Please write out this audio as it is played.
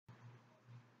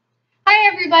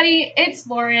everybody, it's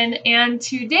Lauren, and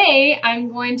today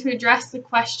I'm going to address the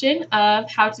question of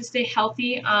how to stay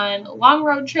healthy on long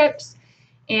road trips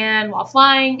and while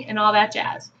flying and all that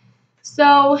jazz.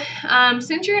 So,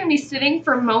 since you're going to be sitting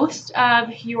for most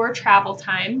of your travel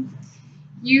time,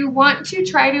 you want to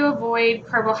try to avoid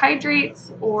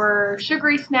carbohydrates or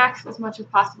sugary snacks as much as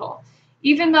possible.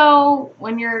 Even though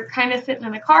when you're kind of sitting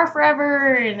in the car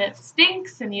forever and it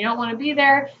stinks and you don't want to be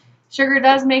there, sugar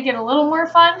does make it a little more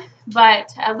fun,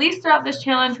 but at least throughout this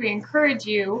challenge, we encourage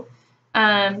you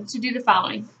to do the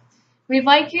following. We'd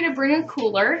like you to bring a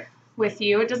cooler with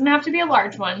you. It doesn't have to be a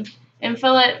large one, and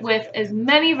fill it with as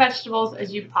many vegetables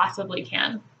as you possibly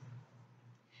can.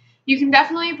 You can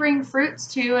definitely bring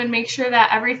fruits too, and make sure that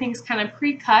everything's kind of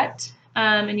pre-cut,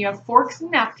 and you have forks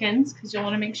and napkins because you'll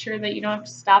want to make sure that you don't have to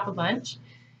stop a bunch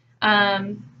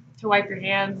to wipe your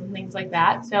hands and things like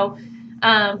that. So.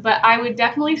 But I would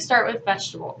definitely start with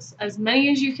vegetables, as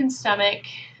many as you can stomach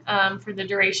for the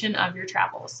duration of your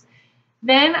travels.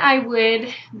 Then I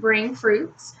would bring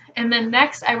fruits, and then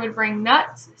next I would bring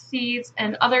nuts, seeds,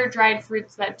 and other dried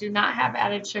fruits that do not have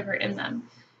added sugar in them.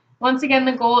 Once again,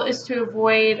 the goal is to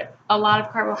avoid a lot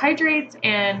of carbohydrates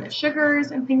and sugars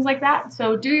and things like that,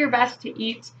 so do your best to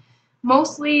eat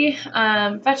mostly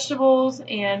vegetables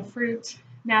and fruit,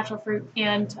 natural fruit,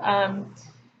 and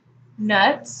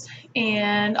nuts.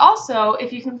 And also,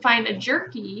 if you can find a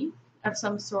jerky of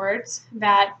some sort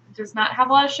that does not have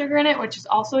a lot of sugar in it, which is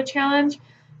also a challenge.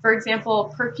 For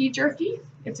example, Perky Jerky.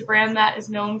 It's a brand that is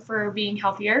known for being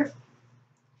healthier.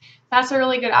 That's a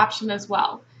really good option as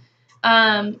well.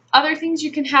 Other things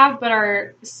you can have but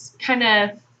are kind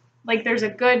of like there's a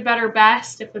good, better,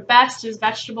 best. If the best is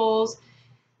vegetables,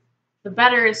 the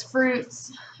better is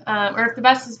fruits, or if the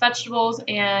best is vegetables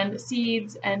and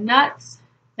seeds and nuts,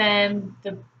 then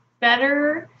the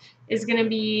better is going to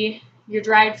be your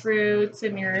dried fruits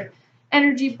and your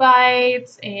energy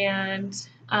bites and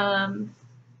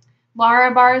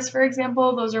Lara bars, for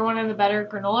example. Those are one of the better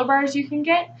granola bars you can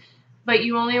get, but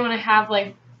you only want to have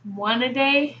like one a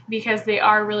day because they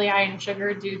are really high in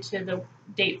sugar due to the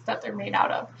dates that they're made out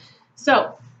of.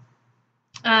 So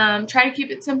try to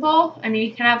keep it simple. I mean,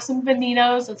 you can have some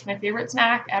Bonitos. That's my favorite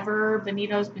snack ever.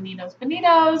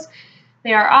 Bonitos.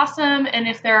 They are awesome, and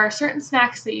if there are certain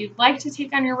snacks that you'd like to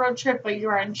take on your road trip but you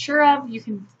are unsure of, you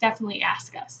can definitely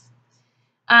ask us.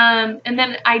 And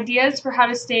then ideas for how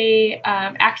to stay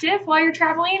active while you're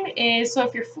traveling is, so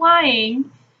if you're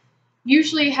flying,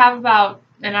 usually have about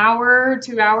an hour,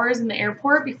 2 hours in the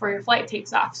airport before your flight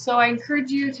takes off. So I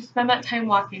encourage you to spend that time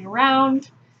walking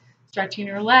around, stretching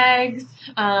your legs.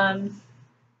 Not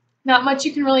much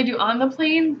you can really do on the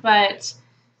plane, but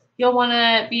you'll want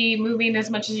to be moving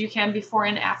as much as you can before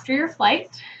and after your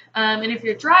flight. And if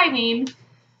you're driving,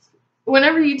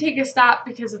 whenever you take a stop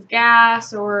because of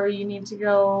gas or you need to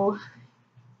go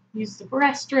use the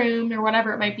restroom or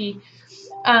whatever it might be,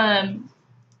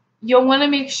 you'll want to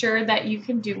make sure that you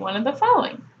can do one of the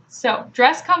following. So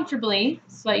dress comfortably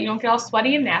so that you don't get all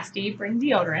sweaty and nasty. Bring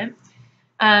deodorant.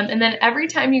 And then every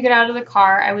time you get out of the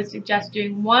car, I would suggest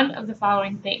doing one of the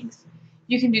following things.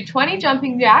 You can do 20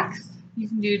 jumping jacks. You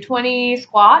can do 20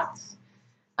 squats.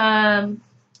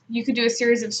 You could do a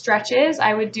series of stretches.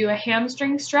 I would do a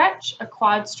hamstring stretch, a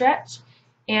quad stretch,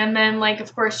 and then,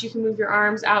 of course, you can move your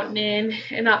arms out and in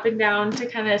and up and down to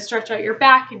kind of stretch out your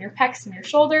back and your pecs and your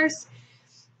shoulders.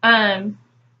 And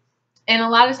a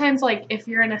lot of times, if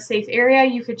you're in a safe area,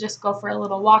 you could just go for a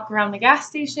little walk around the gas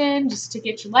station just to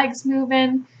get your legs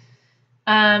moving.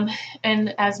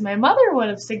 And as my mother would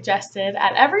have suggested,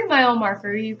 at every mile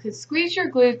marker, you could squeeze your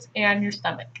glutes and your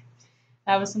stomach.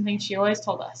 That was something she always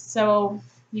told us. So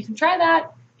you can try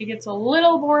that. It gets a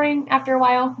little boring after a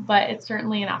while, but it's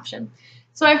certainly an option.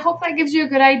 So I hope that gives you a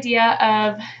good idea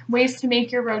of ways to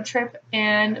make your road trip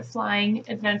and flying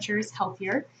adventures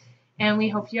healthier. And we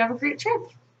hope you have a great trip.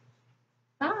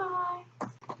 Bye.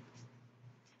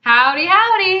 Howdy,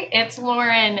 howdy. It's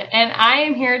Lauren, and I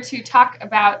am here to talk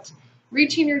about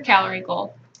reaching your calorie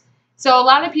goal. So a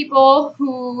lot of people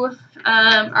who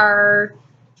are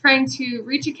trying to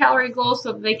reach a calorie goal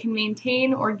so that they can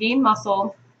maintain or gain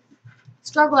muscle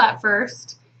struggle at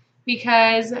first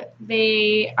because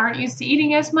they aren't used to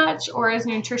eating as much or as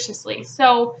nutritiously.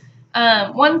 So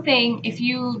one thing, if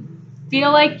you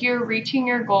feel like you're reaching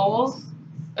your goals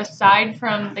aside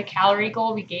from the calorie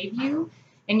goal we gave you,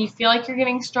 and you feel like you're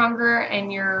getting stronger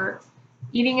and you're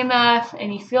eating enough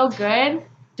and you feel good,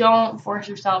 don't force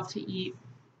yourself to eat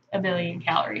a billion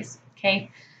calories, okay?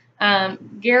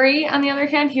 Gary, on the other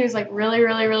hand, he was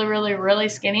really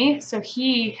skinny, so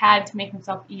he had to make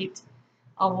himself eat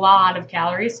a lot of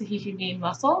calories so he could gain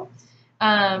muscle.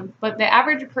 But the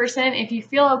average person, if you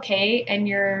feel okay and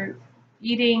you're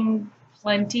eating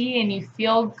plenty and you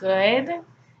feel good,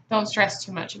 don't stress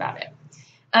too much about it.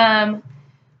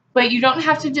 But you don't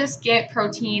have to just get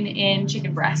protein in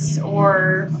chicken breasts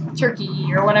or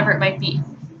turkey or whatever it might be.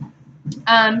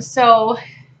 So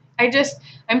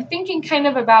I'm thinking kind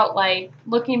of about like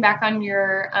looking back on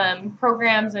your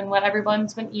programs and what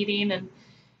everyone's been eating,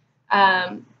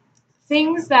 and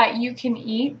things that you can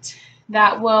eat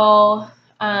that will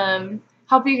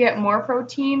help you get more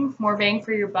protein, more bang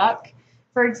for your buck.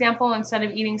 For example, instead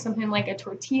of eating something like a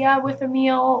tortilla with a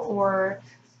meal or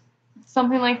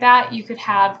something like that, you could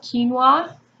have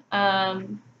quinoa,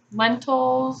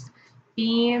 lentils,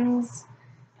 beans.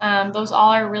 Those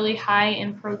all are really high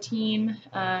in protein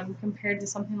compared to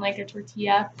something like a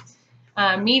tortilla.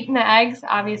 Meat and eggs,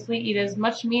 obviously eat as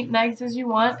much meat and eggs as you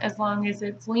want as long as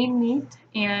it's lean meat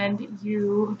and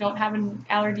you don't have an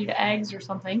allergy to eggs or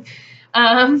something.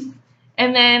 And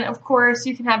then, of course,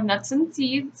 you can have nuts and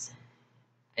seeds.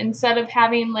 Instead of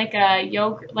having like a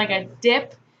yogurt, like a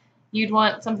dip, you'd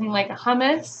want something like a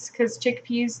hummus because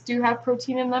chickpeas do have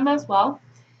protein in them as well.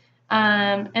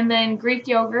 And then Greek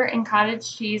yogurt and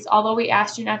cottage cheese, although we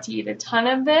asked you not to eat a ton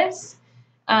of this,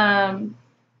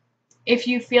 if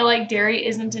you feel like dairy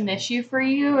isn't an issue for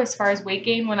you as far as weight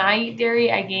gain, when I eat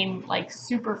dairy, I gain like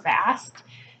super fast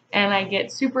and I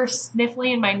get super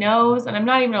sniffly in my nose, and I'm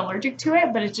not even allergic to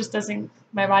it, but it just doesn't,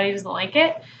 my body doesn't like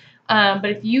it. But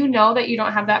if you know that you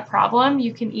don't have that problem,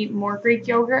 you can eat more Greek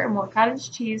yogurt and more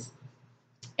cottage cheese.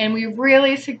 And we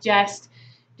really suggest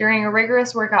during a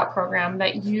rigorous workout program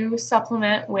that you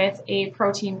supplement with a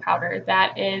protein powder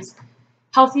that is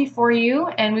healthy for you.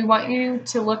 And we want you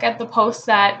to look at the posts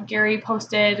that Gary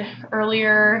posted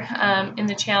earlier in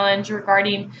the challenge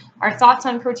regarding our thoughts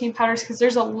on protein powders, because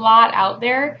there's a lot out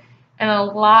there and a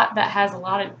lot that has a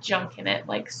lot of junk in it,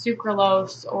 like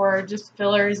sucralose or just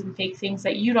fillers and fake things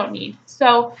that you don't need.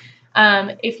 So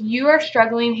if you are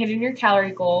struggling hitting your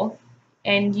calorie goal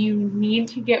and you need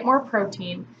to get more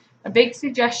protein, a big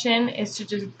suggestion is to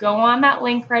just go on that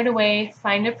link right away,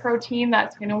 find a protein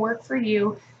that's going to work for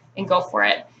you, and go for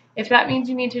it. If that means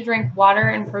you need to drink water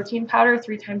and protein powder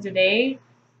 3 times a day,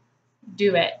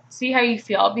 do it. See how you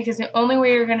feel, because the only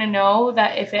way you're going to know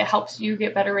that if it helps you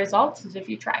get better results is if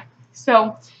you try.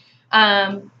 So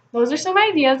those are some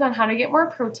ideas on how to get more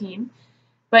protein,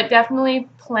 but definitely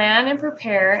plan and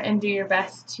prepare and do your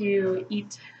best to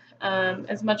eat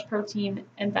as much protein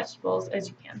and vegetables as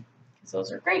you can, because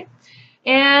those are great.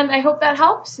 And I hope that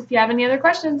helps. If you have any other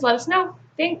questions, let us know.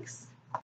 Thanks.